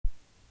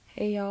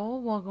Hey y'all,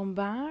 welcome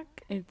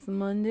back. It's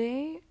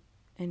Monday,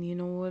 and you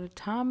know what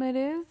time it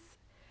is?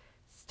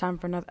 It's time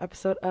for another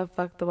episode of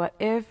Fuck the What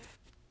If.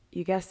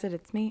 You guessed it,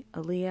 it's me,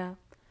 Aaliyah.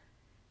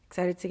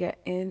 Excited to get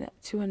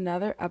into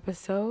another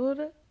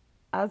episode.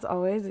 As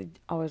always, I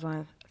always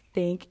want to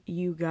thank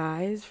you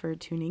guys for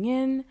tuning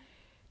in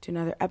to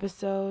another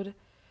episode.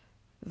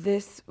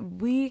 This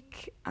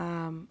week,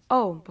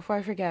 before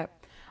I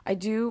forget, I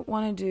do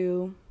want to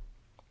do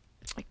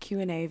a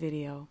Q&A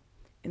video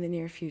in the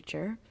near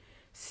future.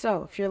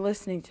 So, if you're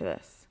listening to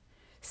this,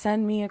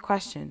 send me a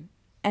question,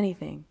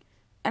 anything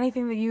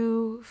that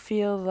you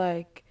feel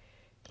like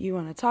you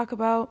want to talk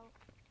about,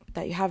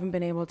 that you haven't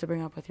been able to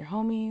bring up with your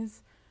homies,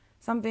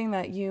 something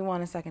that you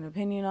want a second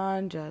opinion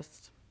on,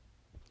 just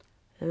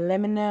let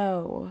me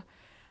know.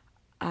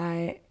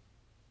 I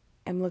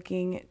am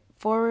looking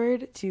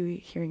forward to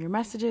hearing your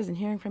messages and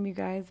hearing from you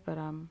guys, but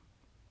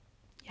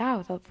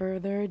without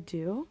further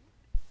ado,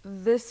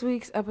 this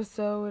week's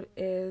episode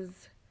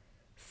is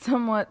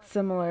somewhat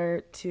similar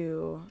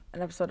to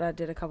an episode I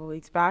did a couple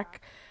weeks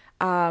back.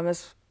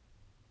 This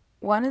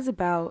one is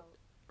about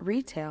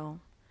retail.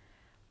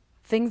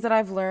 Things that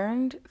I've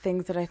learned,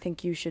 things that I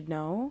think you should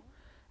know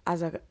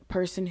as a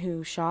person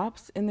who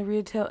shops in the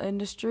retail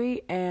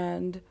industry,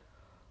 and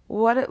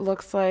what it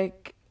looks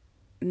like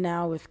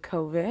now with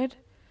COVID.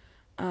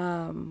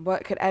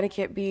 What could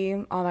etiquette be,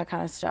 all that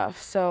kind of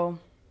stuff. So,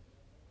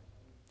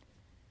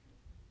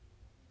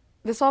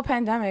 this whole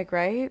pandemic,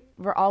 right?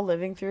 We're all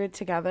living through it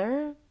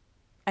together.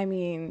 I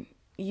mean,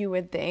 you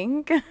would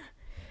think.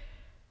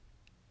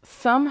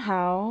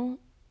 Somehow,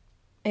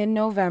 in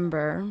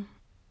November,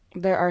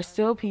 there are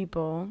still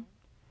people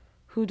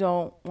who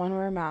don't want to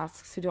wear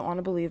masks, who don't want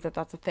to believe that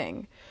that's a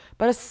thing.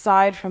 But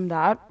aside from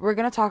that, we're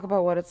going to talk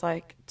about what it's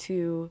like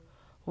to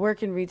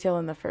work in retail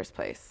in the first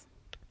place.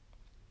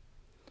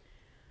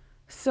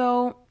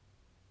 So,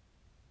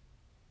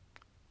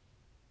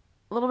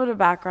 a little bit of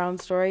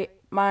background story.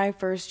 My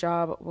first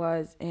job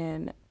was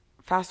in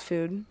fast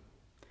food.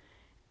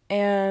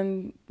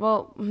 And,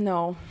 well,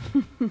 no.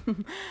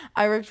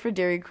 I worked for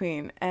Dairy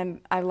Queen. And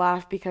I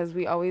laugh because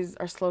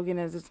our slogan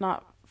is, it's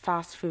not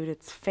fast food,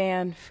 it's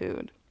fan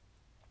food.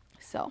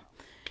 So,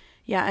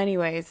 yeah,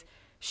 anyways,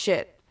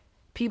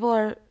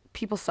 People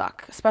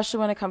suck, especially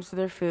when it comes to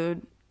their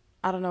food.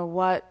 I don't know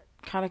what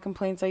kind of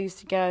complaints I used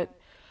to get.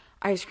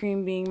 Ice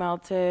cream being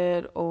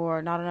melted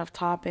or not enough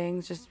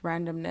toppings, just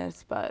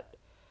randomness. But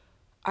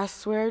I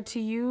swear to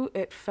you,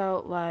 it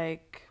felt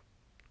like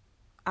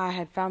I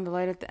had found the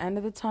light at the end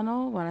of the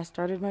tunnel when I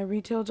started my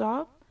retail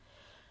job.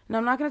 Now,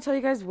 I'm not going to tell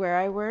you guys where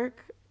I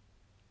work,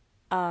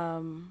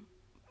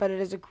 but it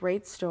is a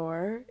great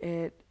store.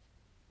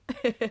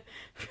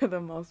 For the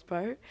most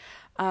part,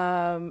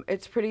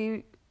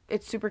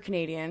 it's super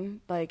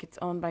Canadian. Like, it's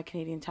owned by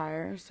Canadian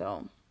Tire,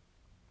 so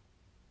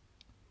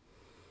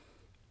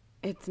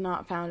it's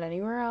not found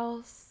anywhere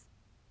else.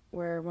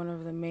 We're one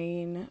of the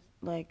main,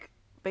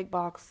 big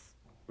box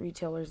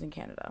retailers in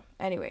Canada.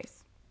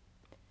 Anyways,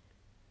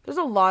 there's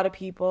a lot of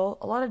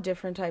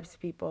different types of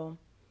people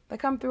that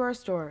come through our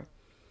store.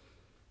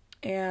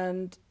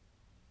 And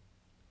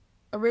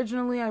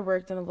originally I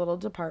worked in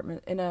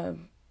a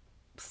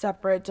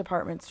separate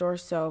department store.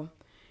 So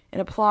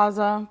in a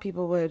plaza,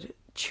 people would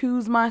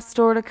choose my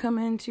store to come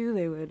into.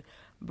 They would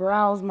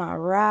browse my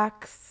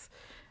racks,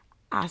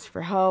 ask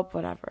for help,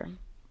 whatever.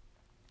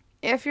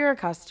 If you're a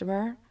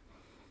customer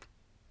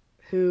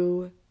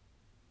who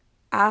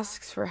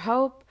asks for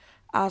help,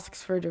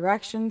 asks for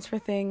directions for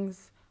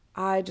things,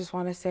 I just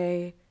want to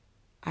say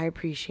I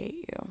appreciate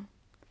you.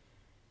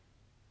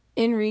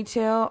 In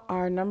retail,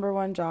 our number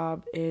one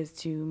job is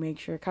to make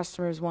sure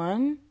customers,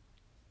 one,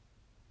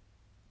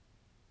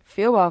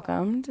 feel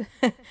welcomed,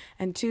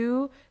 and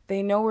two,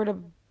 they know where to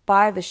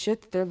buy the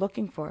shit that they're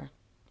looking for.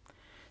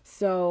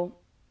 So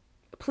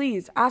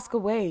please ask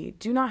away.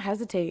 Do not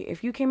hesitate.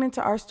 If you came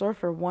into our store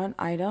for one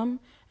item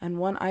and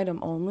one item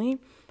only,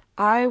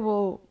 I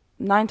will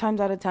 9 times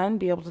out of 10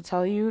 be able to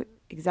tell you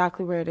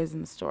exactly where it is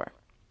in the store.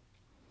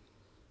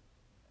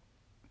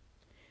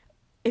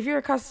 If you're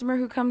a customer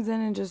who comes in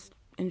and just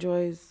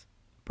enjoys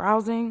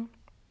browsing,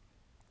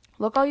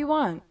 look all you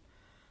want.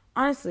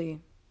 Honestly,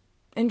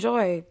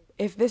 enjoy.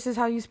 If this is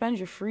how you spend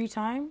your free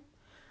time,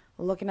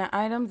 looking at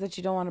items that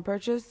you don't want to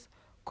purchase,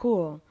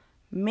 cool.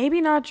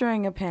 Maybe not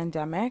during a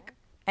pandemic.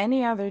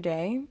 Any other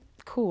day,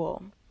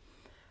 cool.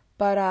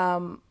 But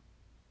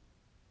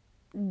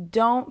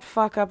don't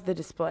fuck up the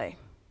display.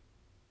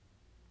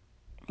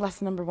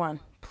 Lesson number 1.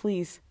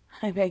 Please,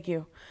 I beg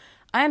you.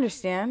 I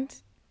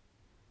understand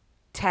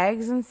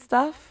tags and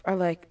stuff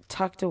are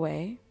tucked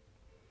away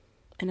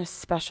in a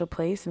special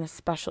place, in a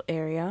special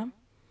area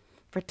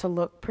for it to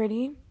look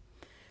pretty.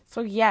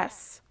 So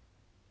yes,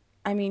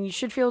 I mean, you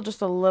should feel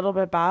just a little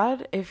bit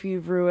bad if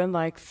you've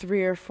ruined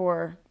 3 or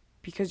 4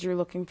 because you're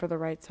looking for the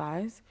right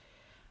size.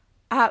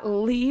 At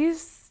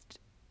least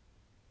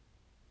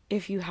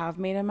if you have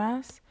made a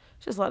mess,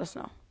 just let us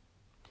know.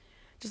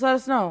 Just let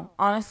us know.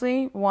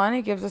 Honestly, 1,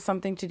 it gives us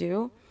something to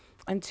do.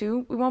 And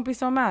 2, we won't be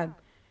so mad.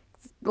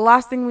 The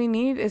last thing we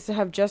need is to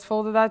have just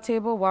folded that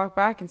table, walk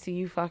back, and see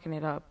you fucking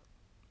it up.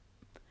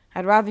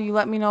 I'd rather you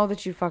let me know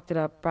that you fucked it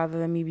up rather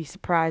than me be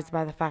surprised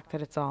by the fact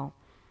that it's all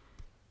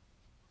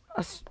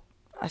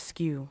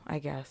askew, I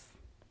guess.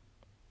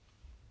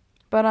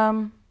 But,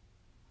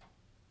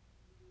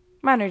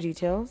 minor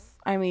details.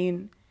 I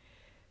mean,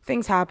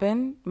 things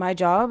happen. My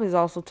job is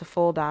also to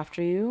fold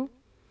after you,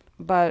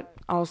 but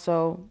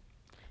also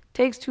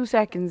takes 2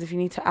 seconds if you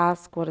need to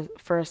ask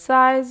for a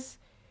size,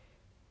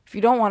 if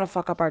you don't want to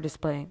fuck up our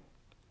display.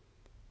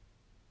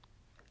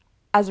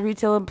 As a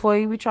retail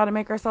employee, we try to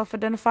make ourselves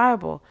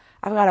identifiable.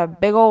 I've got a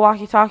big old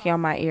walkie-talkie on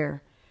my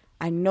ear.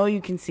 I know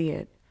you can see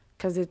it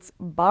because it's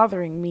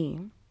bothering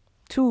me.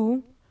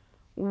 2,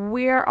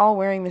 we're all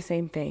wearing the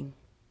same thing.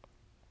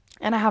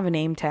 And I have a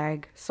name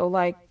tag. So,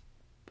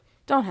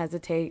 don't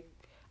hesitate.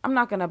 I'm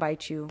not going to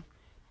bite you.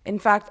 In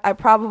fact, I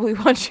probably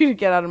want you to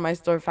get out of my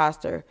store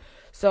faster.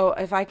 So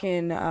if I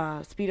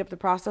can speed up the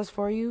process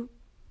for you,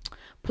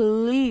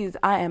 please,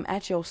 I am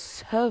at your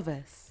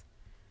service.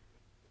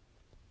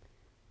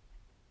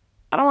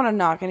 I don't want to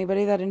knock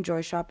anybody that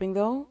enjoys shopping,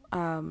 though.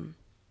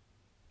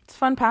 It's a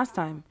fun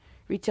pastime.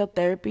 Retail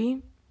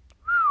therapy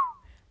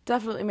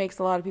definitely makes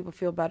a lot of people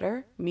feel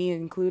better, me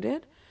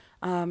included.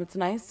 It's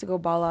nice to go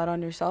ball out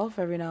on yourself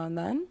every now and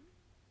then.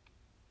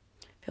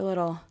 Feel a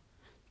little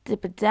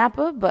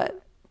dipper-dapper,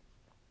 but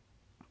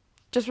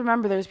just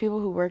remember there's people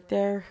who work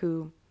there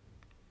who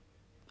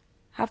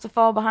have to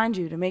fall behind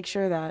you to make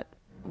sure that,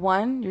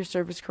 1, you're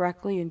serviced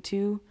correctly, and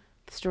 2,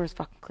 the store is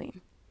fucking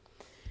clean.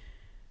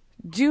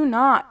 Do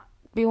not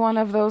be one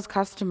of those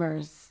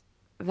customers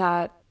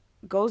that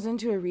goes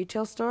into a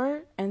retail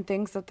store and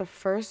thinks that the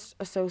first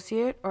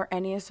associate or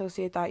any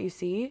associate that you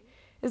see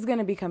is going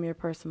to become your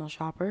personal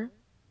shopper.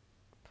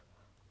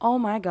 Oh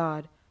my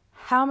God.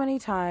 How many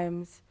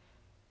times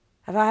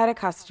have I had a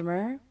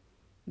customer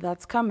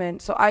that's come in?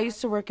 So I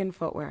used to work in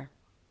footwear.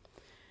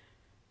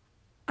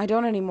 I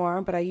don't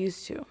anymore, but I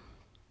used to.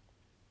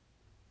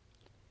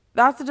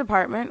 That's a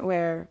department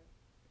where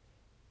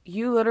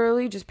you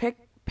literally just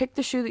pick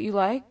the shoe that you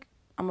like.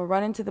 I'm going to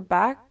run into the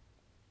back,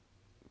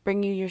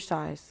 bring you your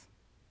size.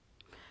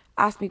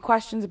 Ask me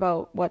questions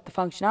about what the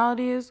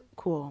functionality is.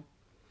 Cool.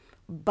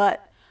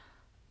 But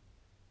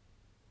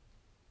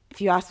if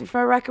you ask me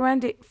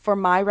for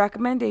my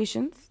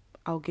recommendations,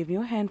 I'll give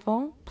you a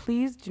handful.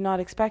 Please do not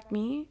expect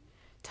me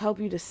to help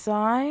you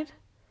decide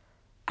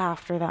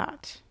after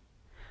that.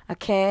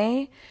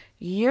 Okay?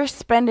 You're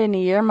spending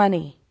your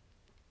money,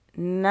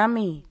 not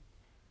me.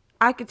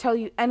 I could tell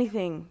you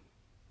anything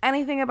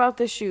about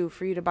this shoe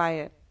for you to buy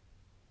it.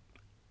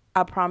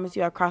 I promise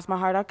you, I cross my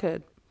heart I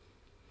could.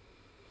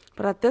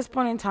 But at this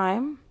point in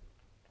time,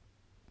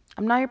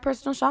 I'm not your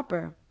personal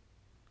shopper.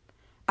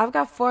 I've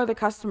got 4 of the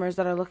customers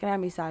that are looking at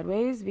me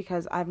sideways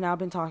because I've now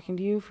been talking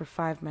to you for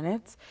 5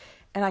 minutes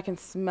and I can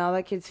smell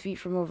that kid's feet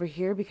from over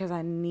here because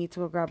I need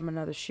to go grab him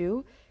another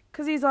shoe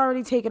because he's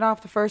already taken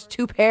off the first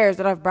 2 pairs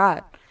that I've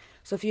brought.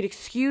 So if you'd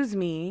excuse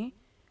me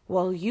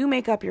while you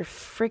make up your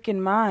freaking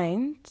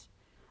mind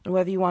on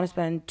whether you want to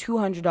spend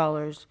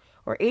 $200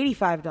 or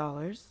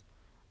 $85,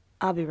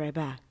 I'll be right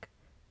back.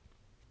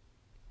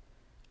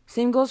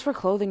 Same goes for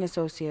clothing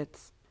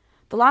associates.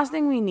 The last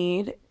thing we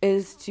need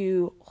is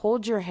to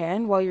hold your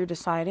hand while you're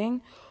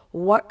deciding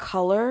what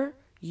color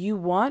you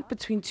want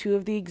between 2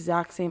 of the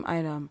exact same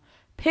item.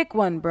 Pick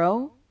one,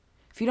 bro.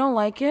 If you don't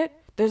like it,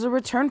 there's a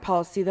return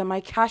policy that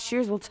my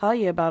cashiers will tell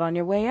you about on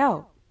your way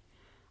out.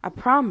 I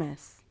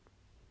promise.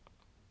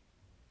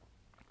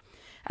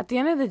 At the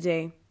end of the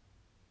day,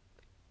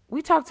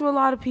 we talk to a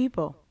lot of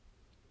people.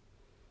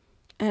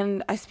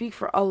 And I speak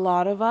for a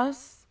lot of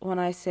us when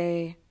I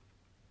say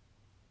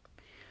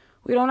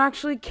we don't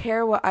actually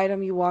care what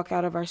item you walk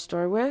out of our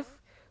store with.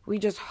 We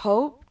just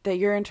hope that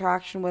your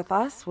interaction with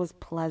us was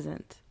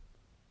pleasant.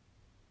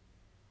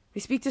 We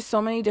speak to so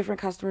many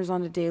different customers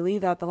on the daily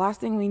that the last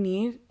thing we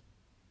need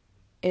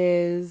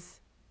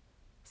is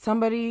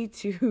somebody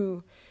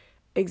to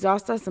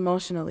exhaust us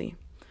emotionally.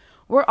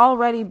 We're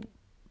already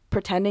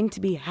pretending to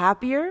be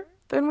happier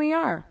than we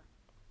are.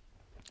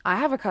 I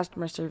have a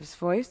customer service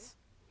voice.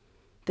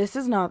 This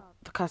is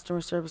not the customer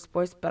service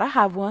voice, but I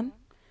have one.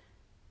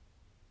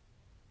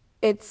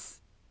 It's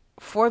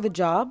for the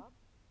job.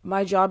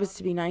 My job is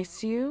to be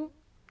nice to you.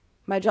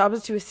 My job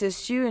is to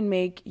assist you and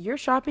make your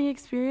shopping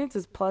experience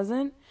as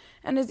pleasant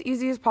and as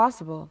easy as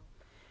possible.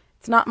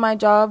 It's not my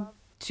job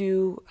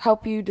to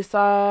help you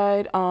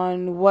decide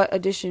on what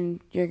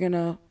addition you're going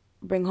to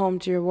bring home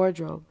to your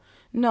wardrobe.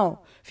 No.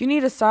 If you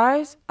need a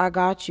size, I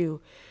got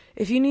you.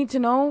 If you need to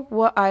know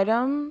what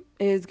item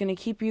is going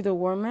to keep you the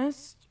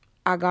warmest,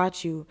 I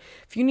got you.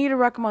 If you need a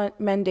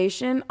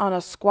recommendation on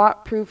a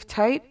squat-proof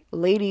tight,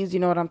 ladies, you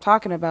know what I'm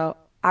talking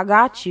about, I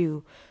got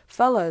you.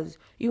 Fellas,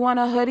 you want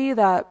a hoodie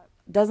that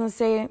doesn't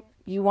say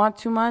you want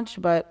too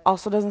much, but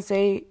also doesn't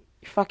say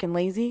you're fucking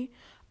lazy?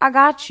 I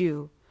got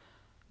you.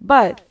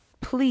 But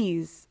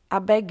please, I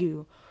beg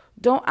you,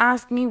 don't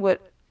ask me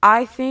what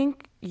I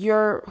think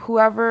your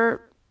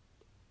whoever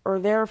or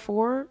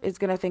therefore is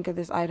going to think of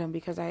this item,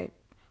 because 9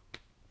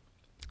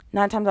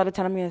 times out of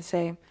 10 I'm going to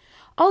say,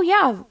 Oh,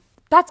 yeah,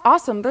 that's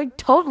awesome. They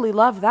totally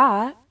love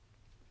that.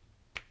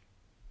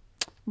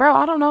 Bro,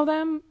 I don't know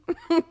them.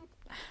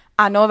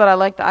 I know that I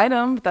like the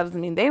item, but that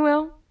doesn't mean they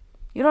will.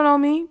 You don't know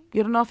me.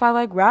 You don't know if I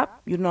like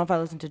rap. You don't know if I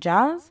listen to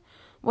jazz.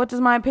 What does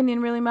my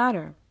opinion really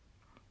matter?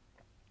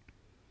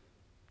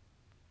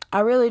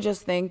 I really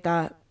just think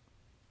that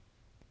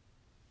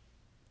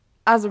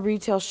as a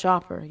retail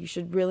shopper, you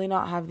should really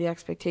not have the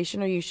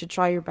expectation, or you should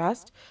try your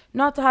best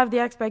not to have the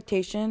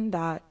expectation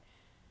that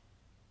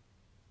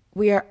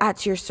we are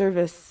at your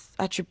service,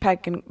 at your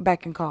beck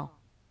and call.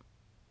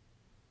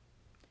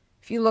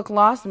 If you look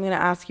lost, I'm going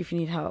to ask you if you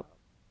need help.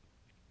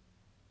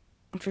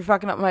 If you're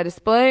fucking up my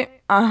display,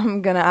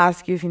 I'm going to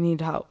ask you if you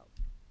need help.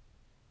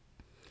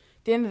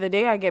 At the end of the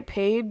day, I get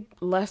paid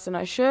less than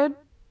I should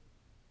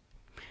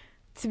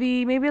to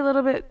be maybe a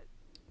little bit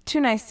too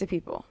nice to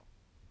people.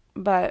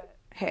 But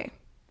hey,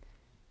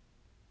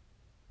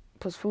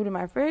 puts food in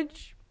my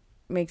fridge,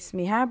 makes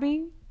me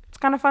happy. It's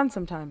kind of fun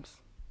sometimes.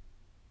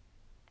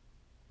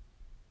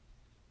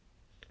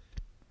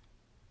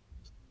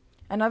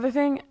 Another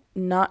thing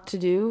not to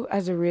do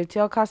as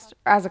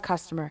a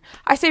customer.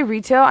 I say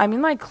retail, I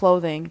mean like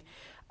clothing.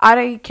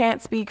 I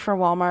can't speak for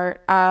Walmart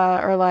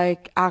or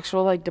like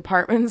actual like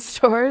department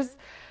stores,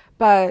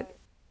 but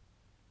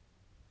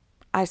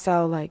I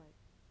sell like,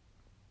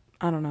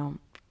 I don't know,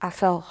 I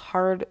sell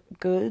hard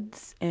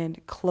goods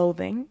and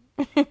clothing.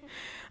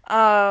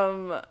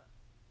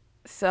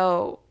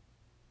 So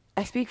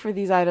I speak for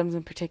these items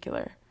in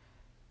particular.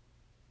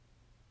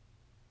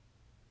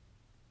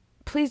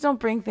 Please don't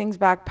bring things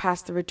back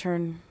past the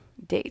return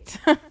date.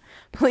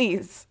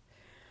 Please.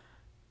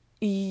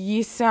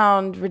 You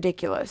sound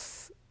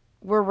ridiculous.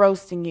 We're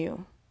roasting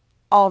you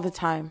all the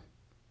time.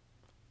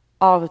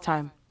 All the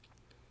time.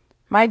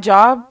 My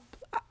job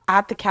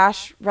at the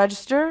cash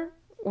register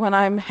when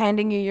I'm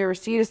handing you your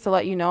receipt is to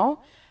let you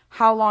know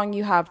how long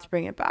you have to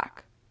bring it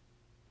back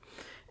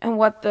and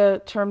what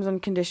the terms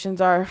and conditions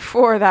are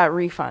for that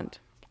refund.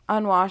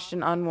 Unwashed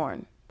and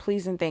unworn.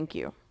 Please and thank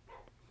you.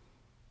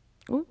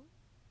 Ooh.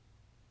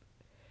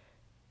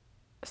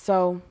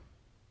 So,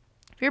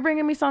 if you're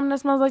bringing me something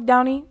that smells like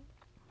Downy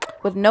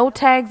with no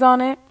tags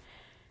on it,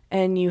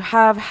 and you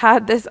have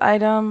had this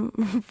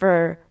item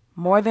for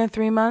more than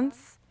 3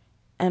 months,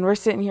 and we're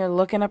sitting here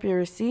looking up your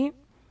receipt,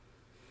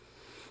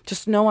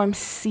 just know I'm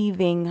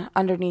seething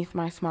underneath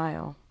my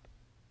smile.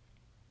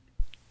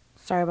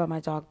 Sorry about my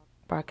dog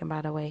barking,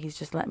 by the way. He's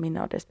just letting me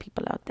know there's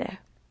people out there.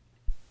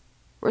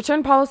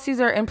 Return policies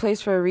are in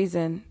place for a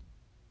reason.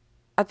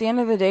 At the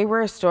end of the day,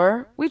 we're a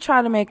store. We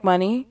try to make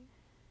money.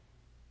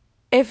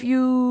 If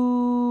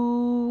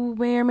you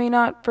may or may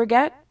not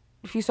forget,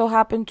 if you so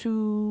happen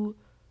to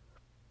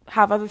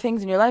have other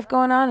things in your life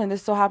going on and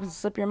this so happens to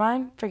slip your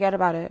mind, forget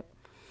about it.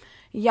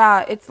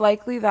 Yeah, it's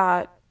likely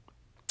that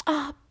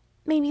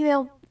maybe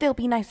they'll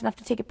be nice enough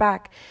to take it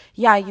back.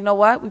 Yeah, you know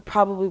what? We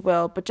probably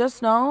will. But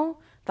just know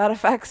that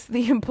affects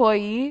the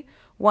employee,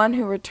 one,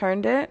 who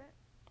returned it,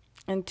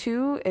 and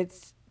two,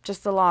 it's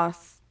just a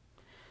loss.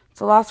 It's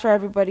a loss for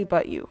everybody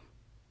but you.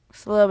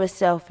 It's a little bit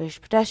selfish,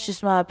 but that's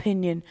just my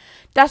opinion.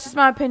 That's just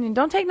my opinion.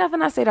 Don't take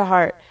nothing I say to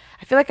heart.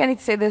 I feel like I need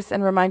to say this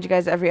and remind you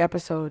guys every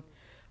episode.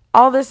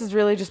 All this is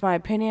really just my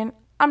opinion.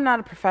 I'm not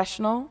a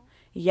professional.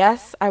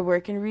 Yes, I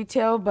work in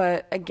retail,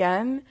 but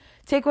again,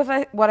 take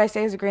what I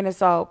say as a grain of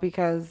salt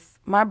because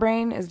my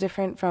brain is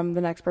different from the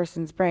next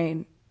person's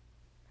brain.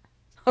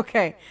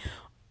 Okay,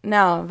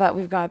 now that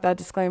we've got that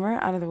disclaimer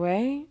out of the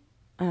way,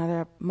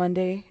 another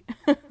Monday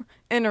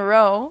in a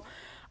row,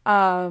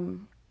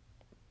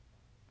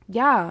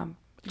 yeah,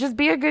 just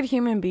be a good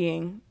human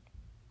being.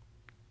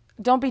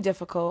 Don't be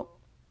difficult.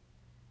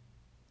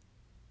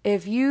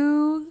 If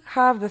you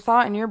have the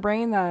thought in your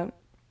brain that,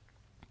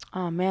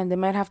 oh man, they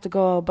might have to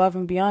go above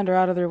and beyond or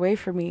out of their way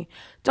for me,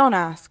 don't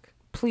ask.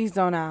 Please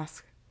don't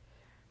ask.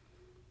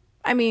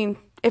 I mean,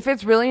 if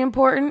it's really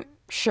important,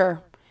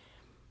 sure.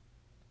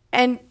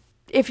 And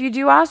if you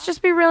do ask,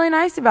 just be really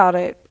nice about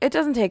it. It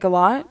doesn't take a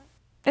lot.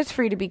 It's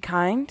free to be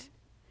kind.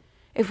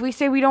 If we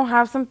say we don't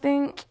have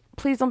something,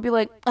 please don't be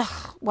like,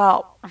 ugh,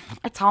 well,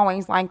 it's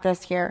always like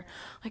this here.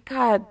 Like,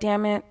 God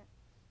damn it.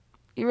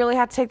 You really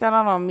have to take that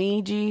out on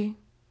me, G?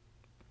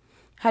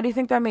 How do you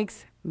think that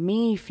makes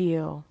me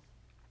feel?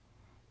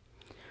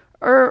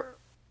 Or,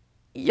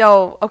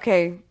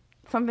 okay,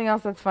 something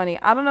else that's funny.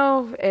 I don't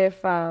know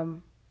if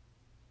well,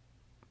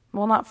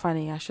 not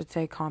funny, I should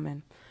say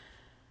common.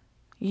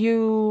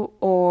 You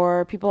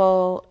or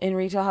people in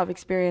retail have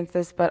experienced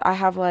this, but I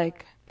have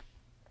like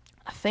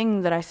a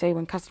thing that I say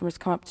when customers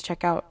come up to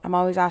check out. I'm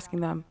always asking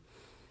them,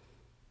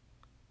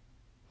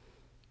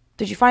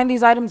 did you find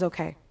these items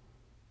okay?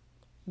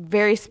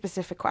 Very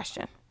specific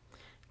question.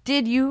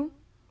 Did you,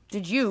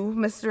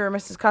 Mr. or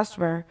Mrs.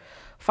 Customer,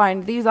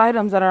 find these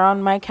items that are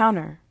on my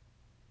counter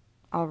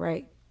all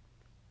right?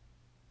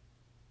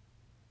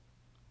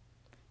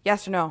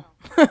 Yes or no?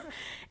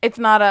 It's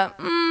not a,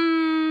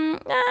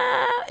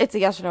 it's a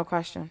yes or no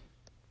question.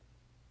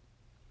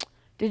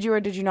 Did you or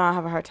did you not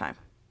have a hard time?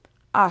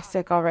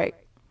 Sick, all right.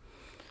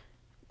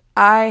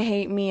 I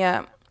hate me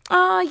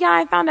Yeah,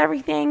 I found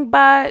everything,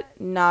 but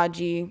nah,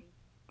 G.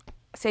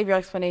 Save your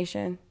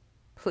explanation,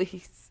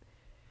 please.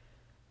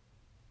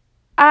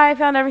 I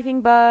found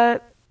everything,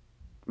 but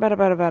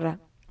better.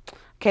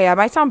 Okay, I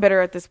might sound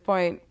bitter at this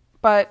point,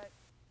 but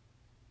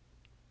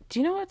do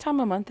you know what time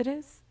of month it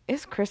is?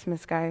 It's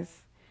Christmas,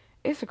 guys.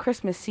 It's the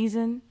Christmas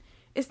season.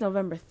 It's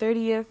November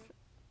 30th.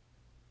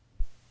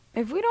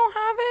 If we don't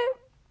have it,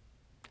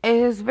 it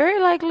is very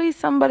likely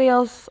somebody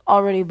else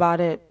already bought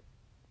it.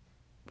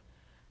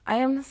 I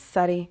am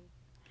Seti.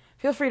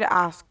 Feel free to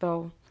ask,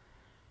 though.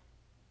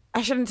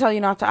 I shouldn't tell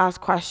you not to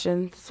ask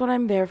questions. That's what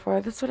I'm there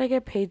for. That's what I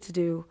get paid to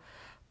do.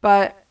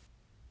 But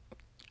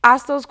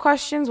ask those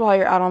questions while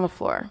you're out on the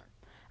floor.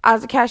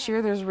 As a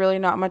cashier, there's really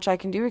not much I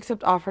can do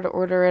except offer to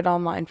order it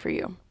online for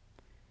you.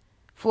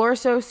 Floor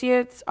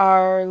associates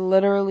are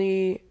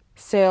literally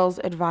sales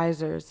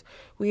advisors.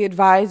 We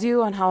advise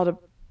you on how to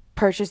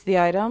purchase the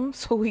item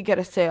so we get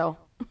a sale.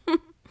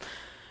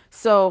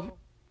 So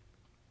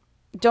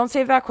don't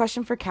save that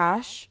question for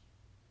cash.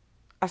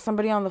 As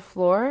somebody on the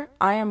floor,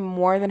 I am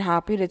more than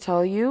happy to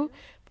tell you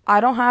I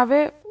don't have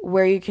it,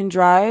 where you can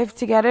drive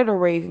to get it or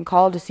where you can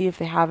call to see if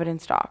they have it in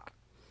stock.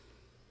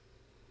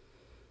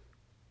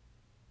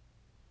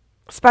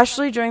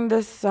 Especially during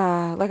this,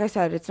 like I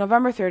said, it's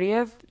November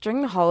 30th.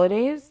 During the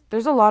holidays,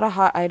 there's a lot of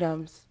hot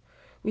items.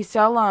 We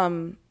sell,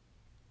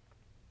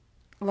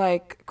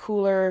 like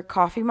cooler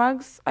coffee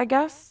mugs, I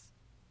guess.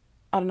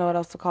 I don't know what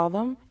else to call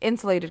them.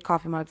 Insulated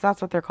coffee mugs,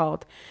 that's what they're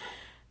called.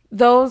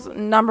 Those,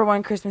 number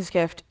one Christmas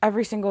gift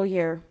every single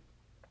year.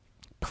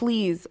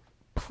 Please,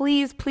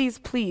 please, please,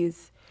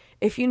 please,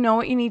 if you know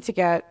what you need to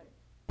get,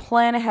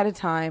 plan ahead of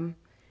time.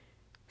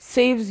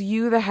 Saves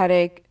you the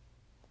headache,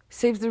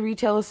 saves the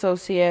retail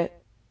associate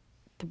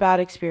the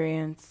bad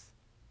experience.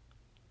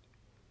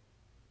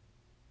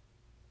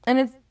 And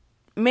it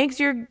makes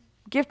your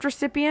gift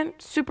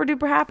recipient super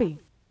duper happy.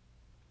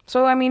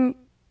 So, I mean,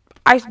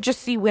 I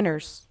just see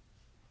winners,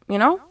 you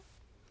know?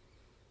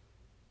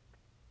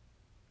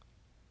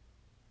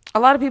 A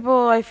lot of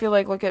people, I feel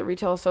like, look at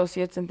retail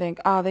associates and think,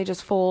 they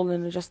just fold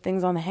and adjust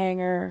things on the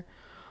hanger,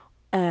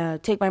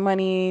 take my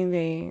money,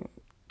 they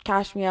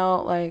cash me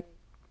out. Like,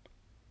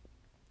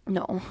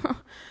 no.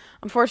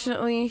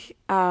 Unfortunately,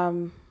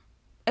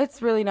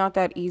 it's really not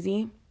that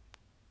easy.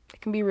 It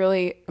can be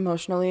really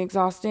emotionally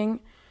exhausting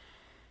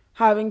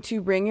having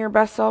to bring your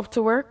best self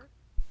to work.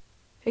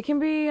 It can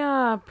be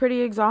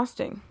pretty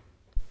exhausting.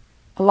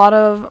 A lot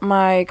of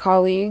my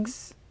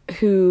colleagues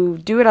who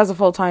do it as a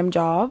full-time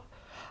job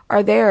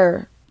are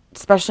there,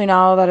 especially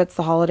now that it's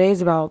the holidays,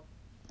 about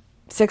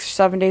 6 or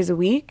 7 days a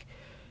week,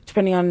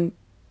 depending on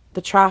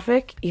the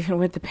traffic, even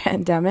with the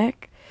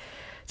pandemic,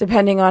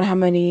 depending on how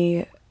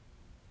many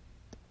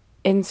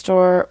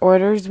in-store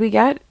orders we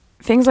get.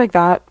 Things like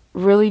that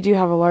really do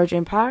have a large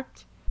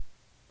impact,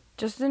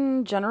 just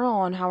in general,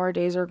 on how our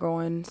days are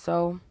going.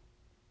 So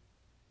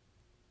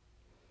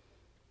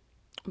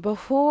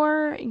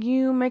before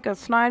you make a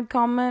snide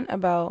comment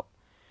about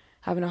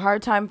having a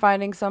hard time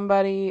finding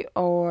somebody,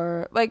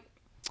 or like,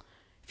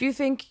 if you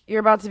think you're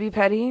about to be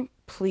petty,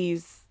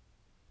 please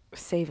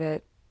save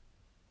it.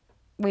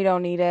 We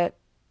don't need it.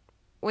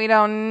 We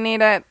don't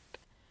need it.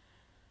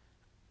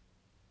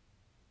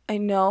 I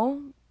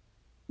know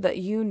that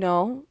you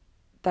know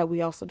that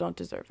we also don't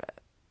deserve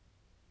it.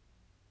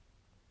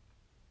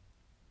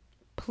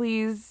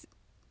 Please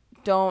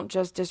don't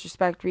just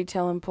disrespect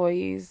retail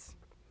employees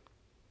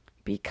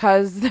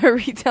because they're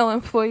retail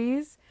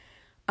employees.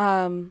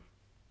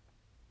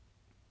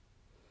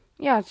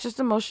 Yeah, it's just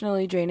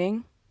emotionally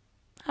draining.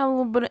 Have a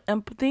little bit of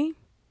empathy.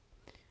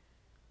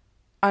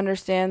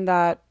 Understand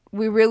that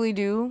we really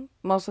do,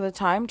 most of the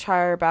time, try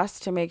our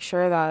best to make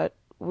sure that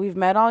we've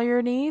met all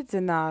your needs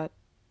and that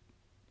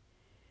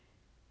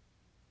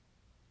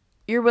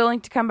you're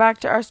willing to come back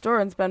to our store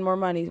and spend more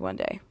money one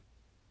day.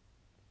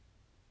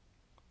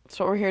 That's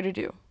what we're here to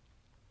do.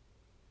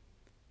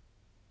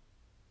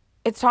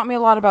 It's taught me a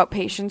lot about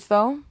patience,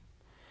 though.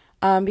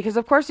 Because,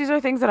 of course, these are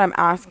things that I'm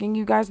asking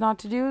you guys not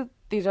to do.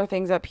 These are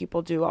things that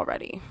people do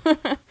already.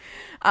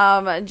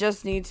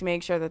 Just need to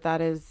make sure that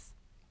that is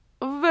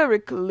very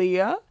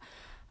clear.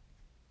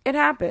 It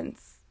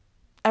happens.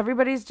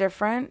 Everybody's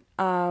different.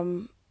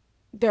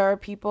 There are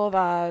people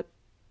that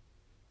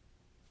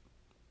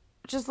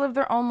just live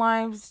their own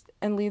lives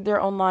and lead their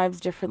own lives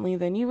differently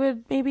than you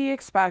would maybe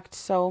expect.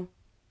 So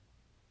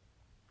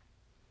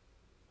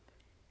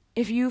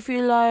if you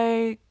feel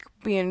like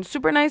being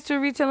super nice to a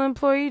retail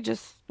employee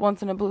just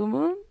once in a blue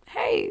moon,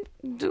 hey,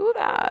 do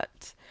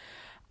that.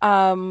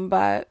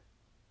 But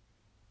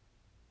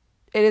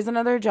it is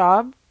another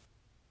job.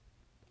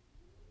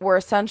 We're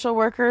essential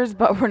workers,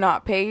 but we're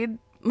not paid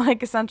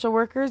like essential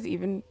workers.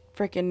 Even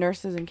freaking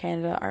nurses in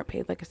Canada aren't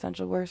paid like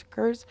essential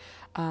workers.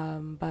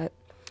 But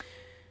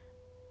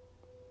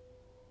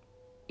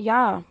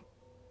yeah,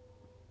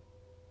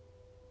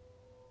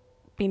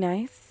 be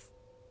nice.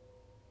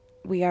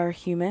 We are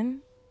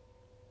human.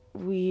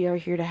 We are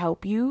here to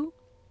help you.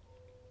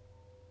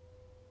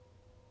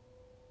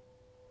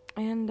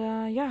 And,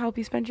 help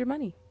you spend your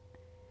money.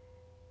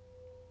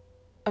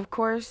 Of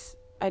course,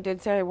 I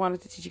did say I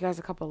wanted to teach you guys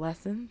a couple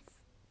lessons.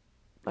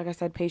 Like I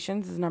said,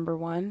 patience is number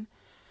one.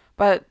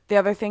 But the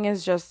other thing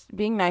is just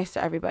being nice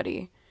to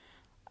everybody.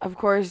 Of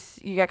course,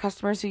 you get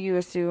customers who you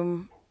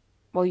assume,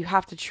 well, you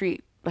have to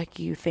treat like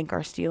you think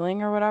are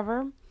stealing or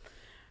whatever.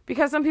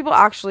 Because some people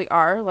actually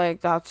are.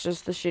 Like, that's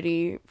just the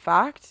shitty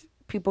fact.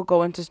 People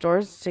go into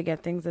stores to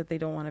get things that they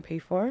don't want to pay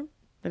for.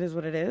 It is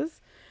what it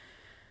is.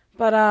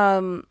 But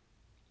at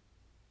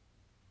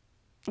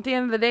the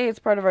end of the day, it's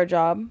part of our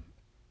job.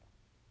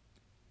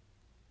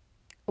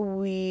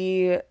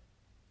 We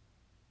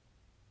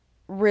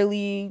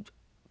really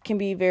can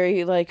be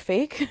very, like,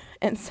 fake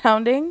and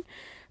sounding.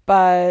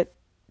 But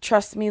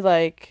trust me,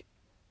 like,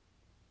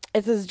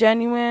 it's as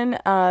genuine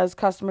as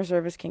customer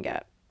service can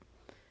get.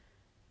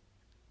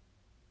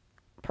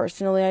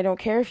 Personally, I don't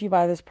care if you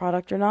buy this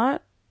product or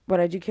not. What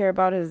I do care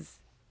about is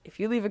if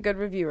you leave a good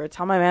review or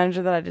tell my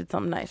manager that I did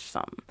something nice or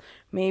something.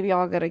 Maybe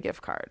I'll get a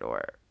gift card,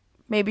 or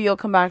maybe you'll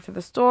come back to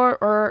the store,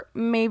 or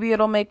maybe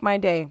it'll make my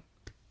day.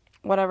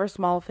 Whatever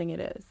small thing it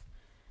is.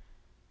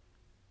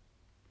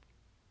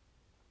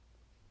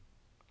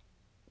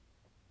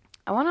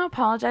 I want to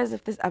apologize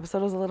if this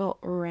episode was a little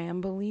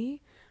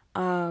rambly.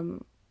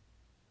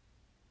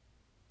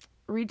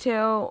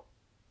 Retail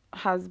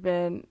has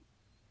been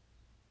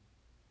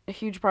a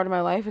huge part of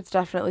my life. It's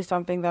definitely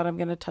something that I'm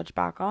going to touch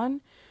back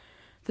on.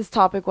 This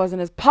topic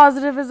wasn't as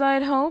positive as I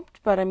had hoped,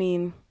 but I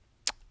mean,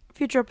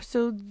 future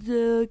episodes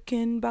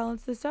can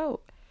balance this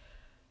out.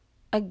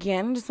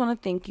 Again, just want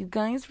to thank you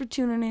guys for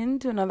tuning in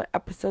to another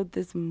episode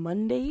this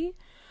Monday.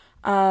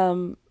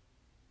 Yeah,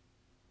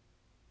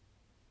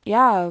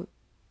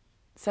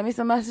 send me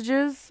some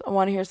messages. I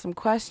want to hear some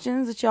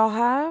questions that y'all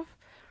have.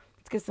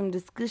 Let's get some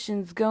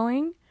discussions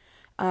going.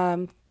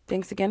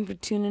 Thanks again for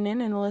tuning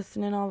in and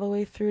listening all the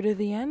way through to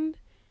the end.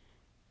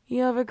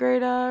 You have a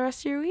great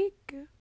rest of your week.